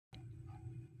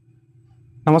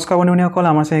নমস্কাৰ বন্ধুসকল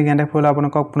আমাৰ চেনেল GyanTech ফুল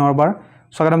আপোনাক পুনৰবাৰ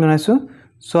স্বাগতম জনাইছো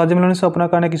সো আজি মই লৈছো আপোনাৰ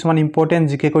কাৰণে কিছুমান ইম্পৰ্টেন্ট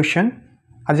জিকে কোৱেশ্চন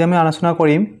আজি আমি আলোচনা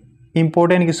কৰিম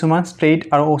ইম্পৰ্টেন্ট কিছুমান ষ্ট্ৰেট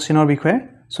আৰু ওশেনৰ বিষয়ে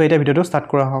সো এটা ভিডিওটো স্টাৰ্ট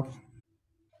কৰা হওক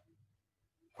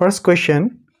First question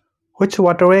Which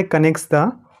waterway connects the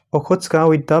Okhotsk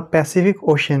with the Pacific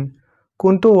Ocean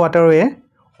কোনটো waterway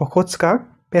Okhotsk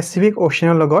Pacific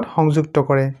Oceanৰ লগত সংযুক্ত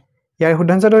কৰে ইয়াৰ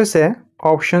শুধানসাৰ হৈছে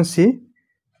অপচন সি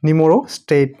নিমৰো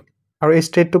ষ্ট্ৰেট আৰু এই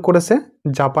ষ্ট্ৰেটটো ক'ত আছে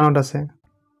জাপানত আছে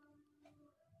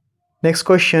Next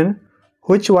question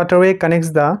Which waterway connects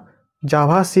the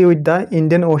Java Sea with the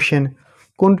Indian Ocean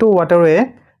কোনটো waterway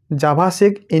Java Sea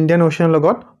Indian Ocean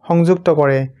লগত সংযুক্ত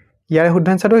কৰে ইয়াৰ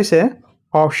শুধানসাৰ হৈছে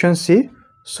অপচন সি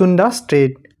সুন্দা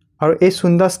ষ্ট্ৰেট আৰু এই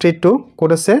সুন্দা ষ্ট্ৰেটটো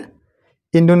ক'ত আছে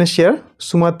ইন্দোনেছিয়াৰ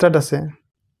সুমাত্ৰাত আছে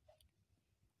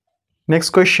Next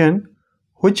question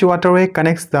Which waterway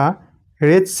connects the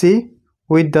Red Sea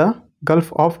with the Gulf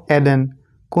of Aden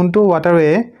কোনটো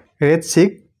waterway Red Sea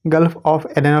Gulf of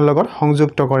Aden লগত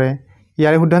সংযুক্ত কৰে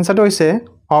ইয়াৰ শুধানসাৰটো হৈছে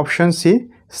option C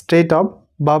Strait of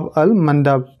Bab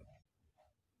al-Mandab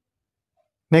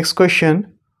Next question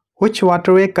Which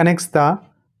waterway connects the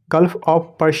Gulf of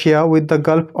Persia with the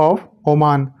Gulf of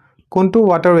Oman কোনটো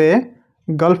waterway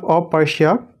Gulf of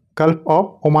Persia Gulf of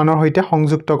Omanৰ সৈতে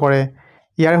সংযুক্ত কৰে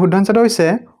ইয়াৰ শুধানসাৰটো হৈছে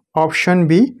option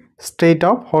B Strait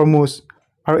of Hormuz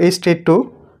আৰু এই ষ্ট্ৰেটটো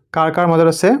কাৰ মাজত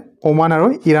আছে Oman আৰু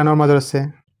ইৰানৰ মাজত আছে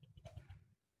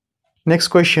Next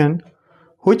question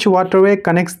Which waterway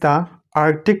connects the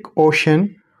Arctic Ocean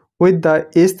with the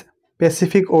East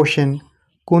Pacific Ocean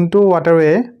কোনটো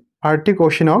waterway Arctic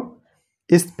Oceanক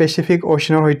East Pacific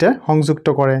Oceanৰ সৈতে সংযুক্ত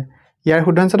কৰে ইয়াৰ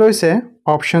শুধানসাৰটো হৈছে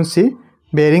অপচন সি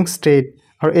বেৰিং ষ্ট্ৰেট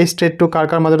আৰু এই ষ্ট্ৰেটটো কাৰ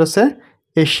মাজত আছে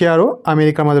এছিয়া আৰু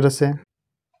আমেৰিকাৰ মাজত আছে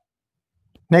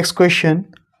Next question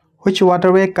Which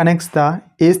waterway connects the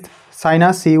East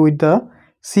China Sea with the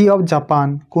Sea of Japan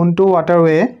কোনটো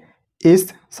waterway East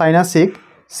China Sea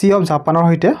Sea of Japanৰ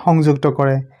সৈতে সংযুক্ত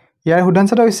কৰে ইয়াৰ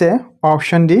শুধানসাৰটো হৈছে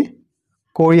অপচন ডি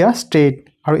কোৰিয়া ষ্ট্ৰেট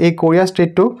আৰু এই কোৰিয়া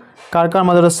ষ্ট্ৰেটটো কাৰ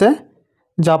মাজত আছে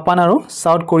জাপান আৰু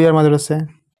সাউথ কোৰিয়াৰ মাজত আছে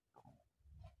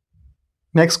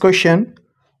Next question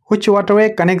Which waterway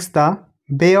connects the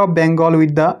Bay of Bengal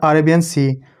with the Arabian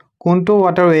Sea কোনটো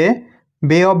waterway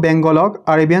Bay of Bengalক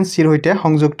Arabian Sea সৈতে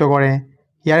সংযুক্ত কৰে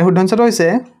ইয়াৰ শুধানসাৰটো হৈছে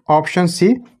অপচন সি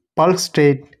পাল্ক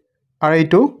ষ্ট্ৰেট আৰু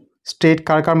এইটো ষ্ট্ৰেট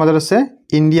কাৰ মাজত আছে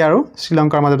ইণ্ডিয়া আৰু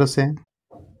শ্ৰীলংকাৰ মাজত আছে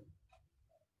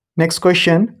Next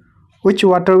question Which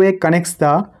waterway connects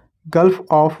the Gulf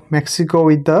of Mexico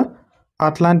with the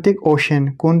Atlantic Ocean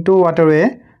কোনটো waterway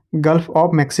Gulf of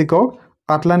Mexico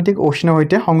Atlantic Oceanৰ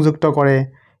সৈতে সংযুক্ত কৰে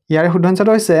ইয়াৰ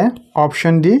শুধানসাৰটো হৈছে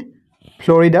অপচন ডি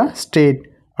ফ্লৰিডা ষ্ট্ৰেট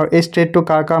আৰু এই ষ্ট্ৰেটটো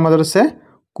কাৰ মাজত আছে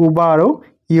কুবা আৰু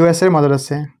ইউএছ এৰ মাজত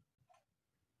আছে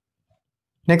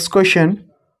Next question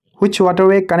Which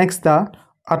waterway connects the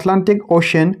Atlantic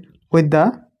Ocean with the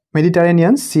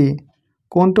Mediterranean Sea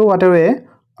কোনটো waterway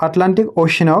Atlantic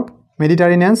Oceanক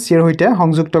Mediterranean Sea সৈতে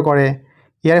সংযুক্ত কৰে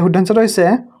ইয়াৰ শুধানসাৰটো হৈছে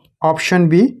option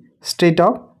B Strait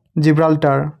of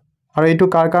Gibraltar আৰু এইটো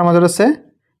কাৰ মাজত আছে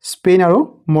স্পেইন আৰু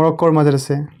মৰক্কোৰ মাজত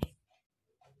আছে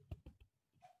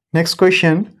Next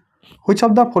question Which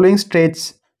of the following straits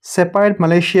separate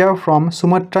Malaysia from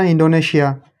Sumatra Indonesia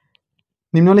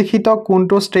নিম্নলিখিত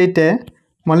কোনটো ষ্ট্ৰেটে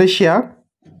মালয়েছিয়াক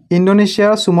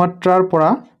ইন্দোনেছিয়াৰ সুমাত্ৰাৰ পৰা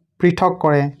পৃথক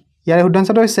কৰে ইয়াৰ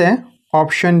শুধানসাৰটো হৈছে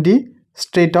option D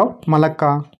Strait of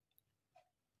Malacca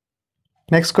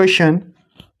Next question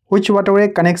Which waterway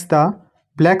connects the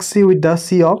Black Sea with the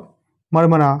Sea of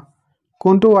Marmara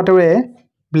কোনটো waterway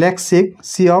Black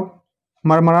Sea of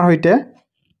Marmara সৈতে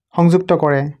সংযুক্ত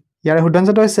কৰে ইয়াৰ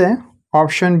শুধানসাৰটো হৈছে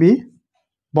অপচন বি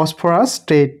বসফৰাছ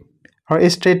ষ্ট্ৰেট আৰু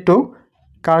এই ষ্ট্ৰেটটো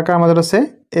কাৰ মাজত আছে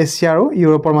এছিয়া আৰু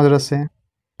ইউৰোপৰ মাজত আছে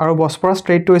আৰু বসফৰাছ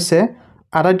ষ্ট্ৰেটটো হৈছে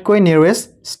আটাইতকৈ nearest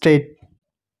straight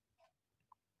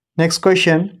Next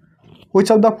question Which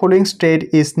of the following strait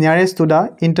is nearest to the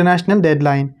international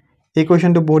deadline এই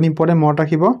কোৱেশ্চনটো বহুত ইম্পৰ্টেন্ট মনত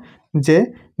ৰাখিব যে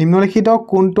নিম্নলিখিত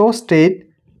কোনটো ষ্ট্ৰেট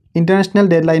ইন্টাৰনেশ্যনেল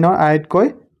ডেডলাইনৰ আটাইতকৈ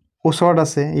ওচৰত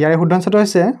আছে ইয়াৰ শুধানসাৰটো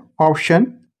হৈছে option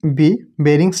B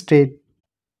bearing straight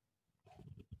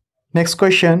Next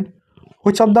question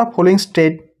Which of the following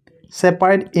strait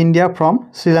separate India from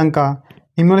Sri Lanka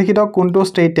নিম্নলিখিত কোনটো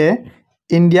ষ্ট্ৰেটে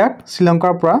ইণ্ডিয়াক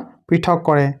শ্ৰীলংকাৰ পৰা পৃথক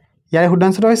কৰে ইয়াৰ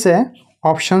শুধানসাৰটো হৈছে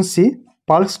option C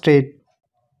পাল্ক straight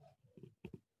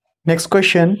Next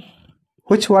question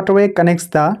Which waterway connects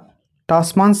the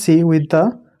Tasman Sea with the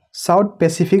South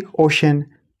Pacific Ocean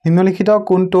নিম্নলিখিত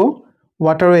কোনটো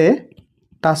waterway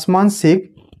Tasman Sea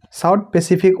South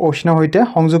Pacific Oceanৰ সৈতে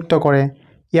সংযুক্ত কৰে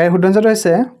ইয়াৰ শুধানসাৰটো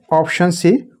হৈছে অপচন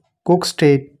সি কুক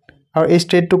ষ্ট্ৰেট আৰু এই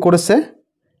ষ্ট্ৰেটটো ক'ত আছে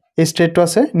এই ষ্ট্ৰেটটো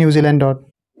আছে নিউজিলেণ্ডত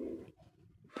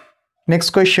Next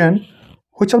question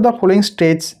Which of the following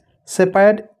states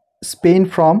separate Spain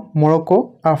from Morocco,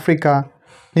 Africa?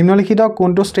 নিম্নলিখিত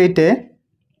কোনটো ষ্টেটে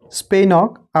স্পেইনক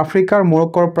আফ্ৰিকাৰ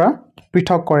মৰক্কোৰ পৰা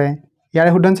পৃথক কৰে? ইয়াৰ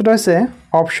শুদ্ধ আনসাৰটো হৈছে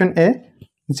option A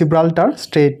Gibraltar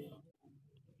straight.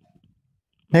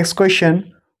 Next question,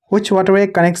 which waterway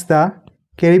connects the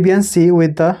Caribbean Sea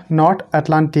with the North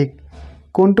Atlantic?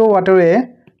 কোনটো waterway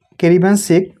Caribbean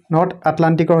Sea North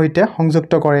Atlantic সৈতে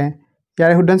সংযুক্ত কৰে?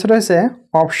 ইয়াৰ শুদ্ধ আনসাৰটো হৈছে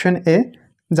option A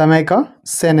Jamaica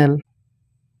channel.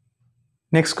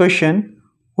 Next question,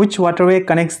 which waterway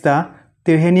connects the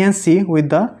Tyrrhenian Sea with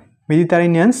the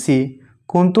Mediterranean Sea?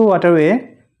 কোনটো waterway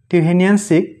Tyrrhenian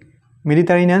Sea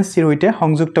Mediterranean Sea সৈতে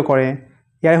সংযুক্ত কৰে?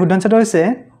 ইয়াৰ শুদ্ধ আনসাৰটো হৈছে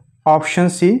অপশ্যন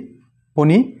সি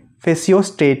বনিফেচিও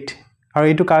ষ্ট্ৰেইট। আৰু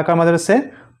এইটো কাৰ কাৰ মাজত আছে?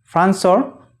 ফ্ৰান্সৰ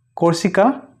কৰ্চিকা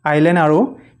আইলেণ্ড আৰু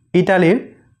ইটালীৰ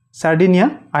সাৰ্ডিনিয়া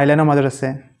আইলেণ্ডৰ মাজত আছে।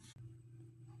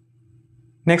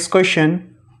 Next question,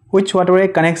 which waterway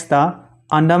connects the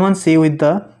Andaman Sea with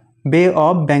the Bay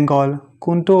of Bengal?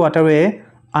 কোনটো waterway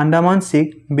Andaman Sea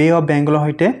Bay of Bengal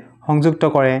সৈতে সংযুক্ত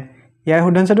কৰে? ইয়াৰ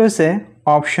শুদ্ধ আনসাৰটো হৈছে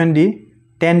অপশ্যন ডি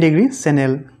 10 ডিগ্ৰী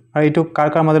চেনেল। আৰু এইটো কাৰ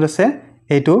কাৰ মাজত আছে?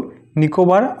 এইটো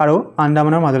নিকোবাৰ আৰু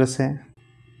আন্দামানৰ মাজত আছে।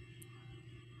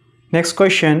 Next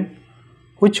question,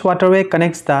 which waterway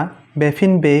connects the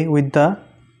Baffin Bay with the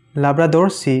Labrador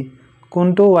Sea?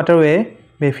 কোনটো waterway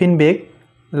Baffin Bay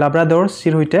Labrador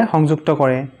Sea সৈতে সংযুক্ত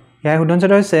কৰে? ইয়াৰ শুদ্ধ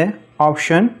আনসাৰটো হৈছে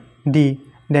অপশ্যন ডি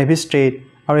ডেভিছ ষ্ট্ৰেইট।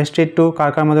 আৰু এই ষ্ট্ৰেইটটো কাৰ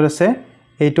কাৰ মাজত আছে?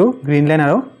 এইটো গ্ৰীণলেণ্ড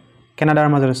আৰু কানাডাৰ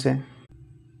মাজত আছে।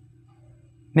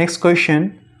 Next question,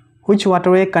 which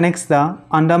waterway connects the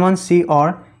Andaman Sea or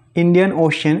Indian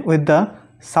Ocean with the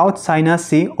South China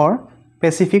Sea or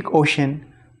Pacific Ocean?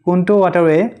 কোনটো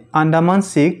waterway Andaman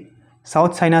Sea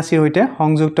South China Sea সৈতে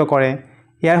সংযুক্ত কৰে?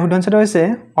 ইয়াৰ শুদ্ধ আনসাৰটো হৈছে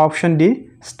option D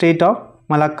straight of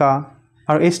Malacca.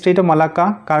 আৰু এই ষ্ট্ৰেইট অফ মালাক্কা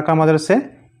কাৰ কাৰ মাজত আছে?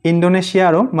 ইণ্ডোনেছিয়া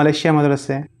আৰু মালয়েছিয়াৰ মাজত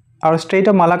আছে। আৰু ষ্ট্ৰেইট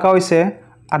অফ মালাক্কা হৈছে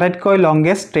আটাইতকৈ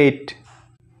লংগেষ্ট ষ্ট্ৰেইট।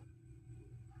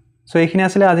 সো এইখিনি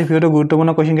আছিল আজি ভিডিওটো গুৰুত্বপূৰ্ণ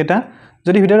কোৱেশ্চন কেইটা।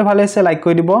 যদি ভিডিওটো ভাল লাগিছে লাইক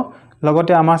কৰি দিব,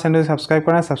 লগতে আমাৰ চেনেলটো সাবস্ক্ৰাইব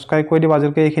কৰি দিব।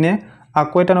 আজিলৈকে এইখিনি,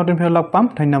 আকৌ এটা নতুন ভিডিও লগ পাম।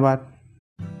 ধন্যবাদ।